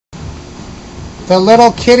The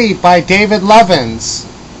Little Kitty by David Lovins.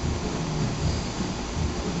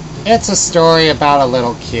 It's a story about a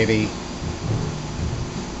little kitty.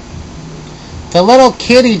 The little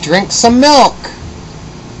kitty drinks some milk.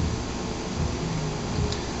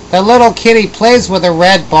 The little kitty plays with a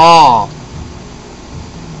red ball.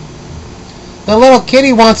 The little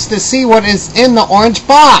kitty wants to see what is in the orange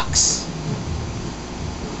box.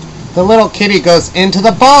 The little kitty goes into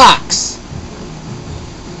the box.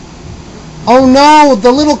 Oh no,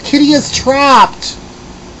 the little kitty is trapped.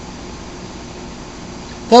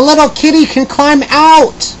 The little kitty can climb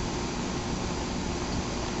out.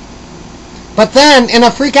 But then, in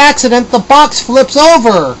a freak accident, the box flips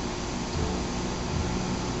over.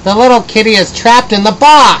 The little kitty is trapped in the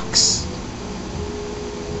box.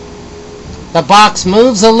 The box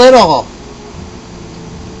moves a little.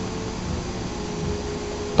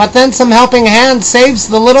 But then some helping hand saves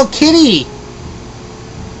the little kitty.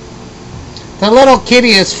 The little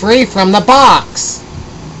kitty is free from the box.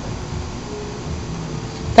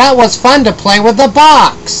 That was fun to play with the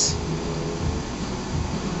box.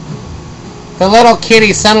 The little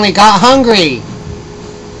kitty suddenly got hungry.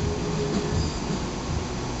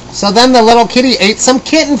 So then the little kitty ate some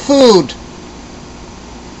kitten food.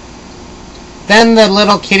 Then the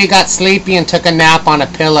little kitty got sleepy and took a nap on a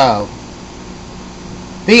pillow.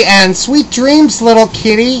 The end. Sweet dreams, little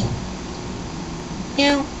kitty.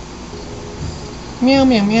 Meow. Meow,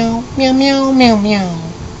 meow, meow. Meow, meow, meow,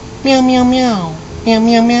 meow. Meow, meow, meow. Meow,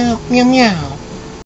 meow, meow. Meow, meow.